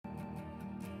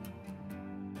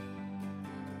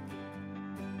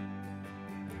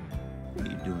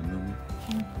doing, Moon?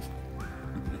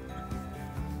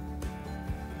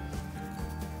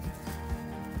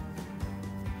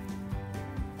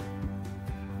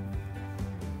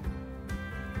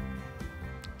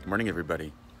 Good morning,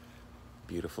 everybody.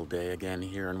 Beautiful day again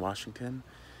here in Washington.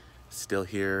 Still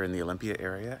here in the Olympia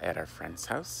area at our friend's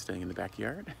house, staying in the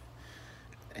backyard.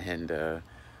 And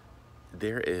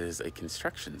there is a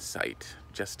construction site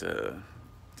just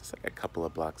like a couple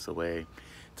of blocks away.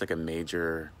 It's like a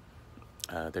major,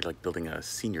 they're like building a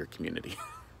senior community.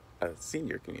 A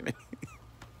senior community.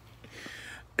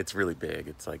 It's really big.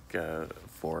 It's like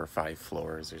 4 or 5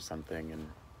 floors or something. And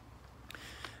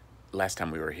last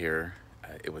time we were here,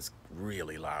 it was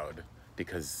really loud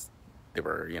because they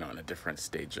were, in a different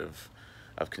stage of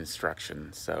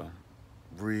construction. So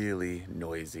really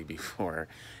noisy before.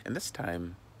 And this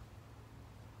time,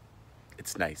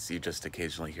 it's nice. You just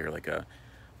occasionally hear like a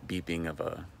beeping of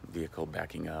a vehicle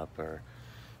backing up or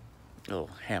a little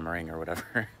hammering or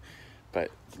whatever. But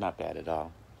it's not bad at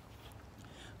all.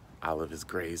 Olive is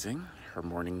grazing, her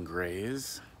morning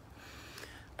graze.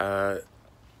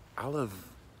 Olive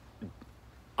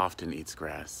often eats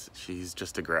grass. She's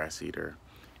just a grass eater.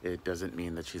 It doesn't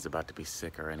mean that she's about to be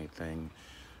sick or anything.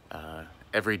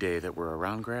 Every day that we're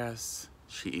around grass,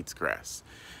 she eats grass.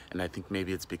 And I think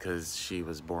maybe it's because she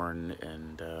was born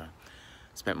and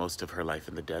spent most of her life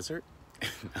in the desert.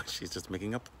 She's just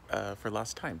making up for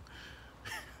lost time.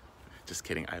 Just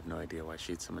kidding, I have no idea why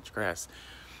she eats so much grass.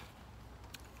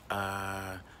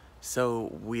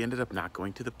 So we ended up not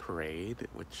going to the parade,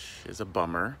 which is a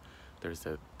bummer. There's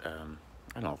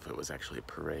I don't know if it was actually a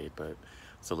parade, but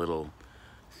it's a little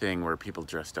thing where people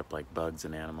dressed up like bugs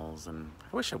and animals, and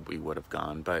I wish we would have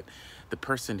gone, but the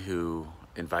person who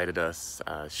invited us,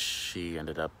 she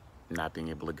ended up not being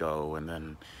able to go, and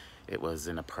then it was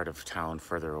in a part of town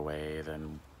further away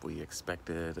than we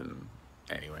expected, and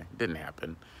anyway, it didn't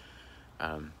happen.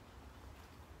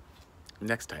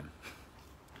 Next time.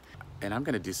 And I'm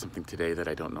going to do something today that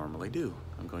I don't normally do.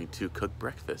 I'm going to cook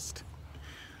breakfast.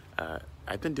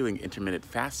 I've been doing intermittent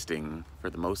fasting for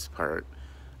the most part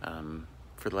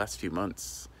for the last few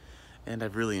months, and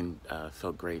I've really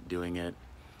felt great doing it.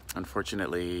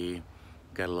 Unfortunately,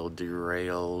 got a little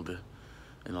derailed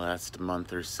in the last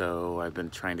month or so. I've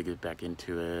been trying to get back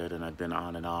into it, and I've been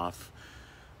on and off.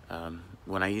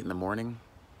 When I eat in the morning,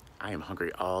 I am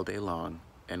hungry all day long,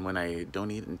 and when I don't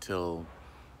eat until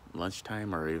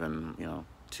lunchtime or even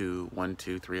 1,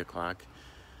 2, 3 o'clock,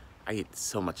 I eat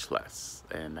so much less,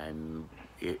 and I'm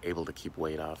able to keep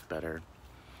weight off better.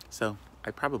 So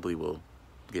I probably will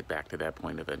get back to that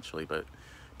point eventually, but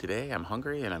today I'm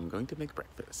hungry and I'm going to make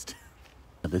breakfast.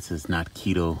 This is not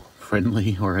keto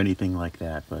friendly or anything like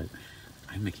that, but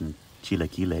I'm making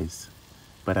chilaquiles,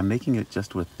 but I'm making it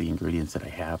just with the ingredients that I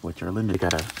have, which are limited. You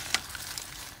gotta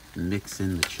mix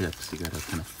in the chips. You gotta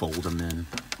kind of fold them in.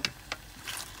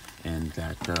 And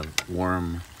that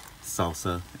warm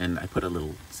salsa, and I put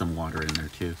some water in there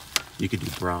too. You could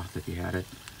do broth if you had it,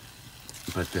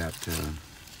 but that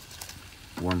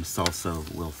warm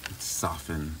salsa will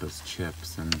soften those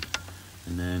chips, and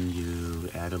then you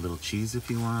add a little cheese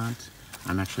if you want.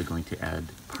 I'm actually going to add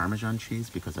Parmesan cheese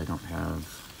because I don't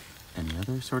have any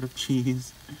other sort of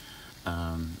cheese.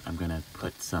 I'm gonna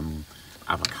put some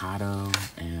avocado,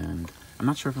 and I'm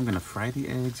not sure if I'm gonna fry the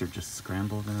eggs or just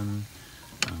scramble them.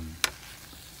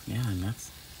 Yeah, and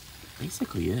that's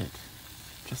basically it.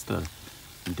 Just a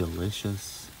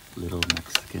delicious little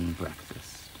Mexican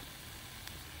breakfast.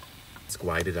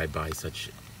 Why did I buy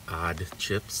such odd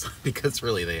chips? Because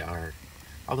really they are,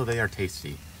 although they are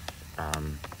tasty.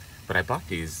 But I bought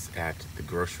these at the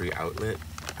grocery outlet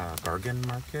bargain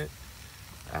market,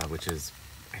 which is,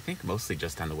 I think, mostly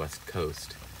just on the West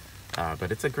Coast.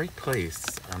 But it's a great place.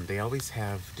 They always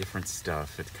have different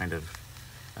stuff. It's kind of,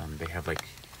 they have like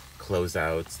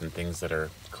closeouts and things that are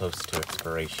close to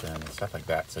expiration and stuff like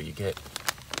that. So you get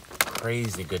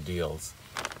crazy good deals.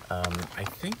 I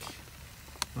think,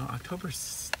 well, October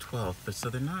 12th, so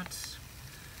they're not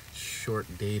short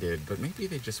dated, but maybe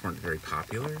they just weren't very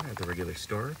popular at the regular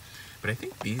store. But I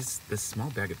think this small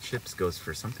bag of chips goes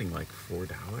for something like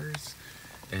 $4,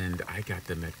 and I got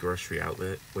them at grocery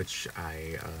outlet, which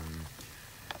I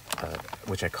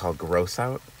call gross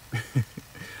out.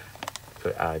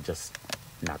 Just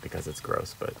not because it's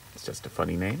gross, but it's just a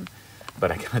funny name.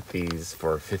 But I got these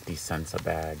for 50 cents a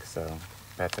bag, so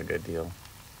that's a good deal.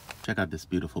 Check out this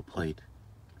beautiful plate.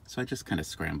 So I just kind of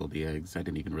scrambled the eggs. I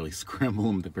didn't even really scramble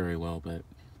them very well, but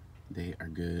they are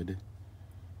good.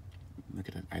 Look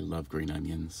at it. I love green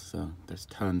onions, so there's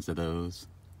tons of those.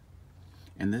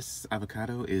 And this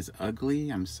avocado is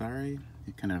ugly. I'm sorry.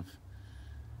 It kind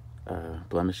of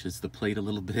blemishes the plate a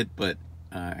little bit, but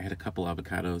I had a couple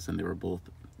avocados and they were both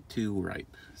too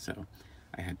ripe, so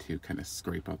I had to kind of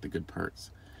scrape out the good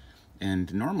parts.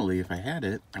 And normally if I had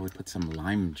it, I would put some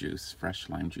lime juice, fresh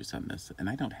lime juice on this, and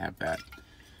I don't have that.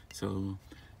 So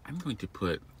I'm going to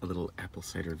put a little apple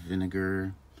cider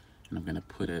vinegar, and I'm going to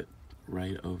put it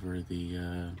right over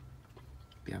the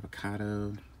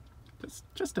avocado,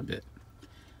 just a bit.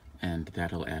 And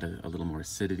that'll add a little more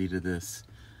acidity to this.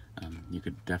 You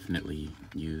could definitely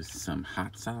use some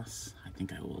hot sauce. I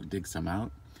think I will dig some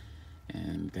out.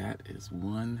 And that is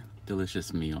one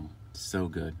delicious meal. So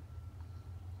good.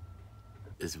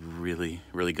 Is really,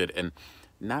 really good. And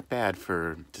not bad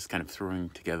for just kind of throwing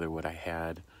together what I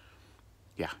had.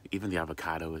 Yeah, even the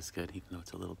avocado is good, even though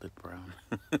it's a little bit brown.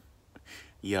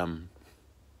 Yum.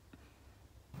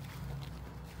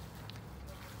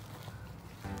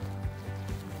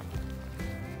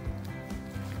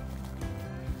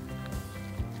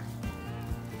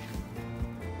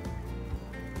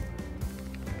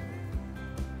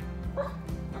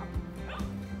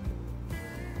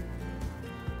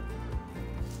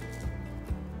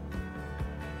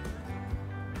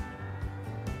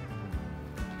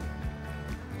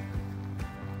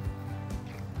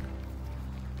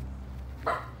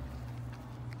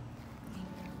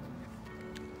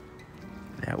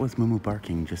 That was Moo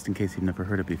barking, just in case you've never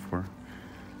heard it before.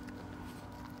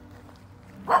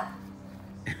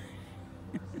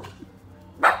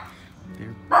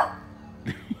 They're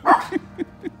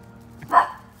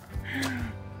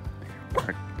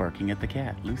barking at the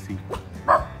cat, Lucy.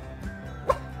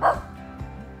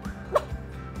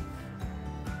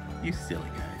 You silly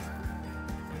guy.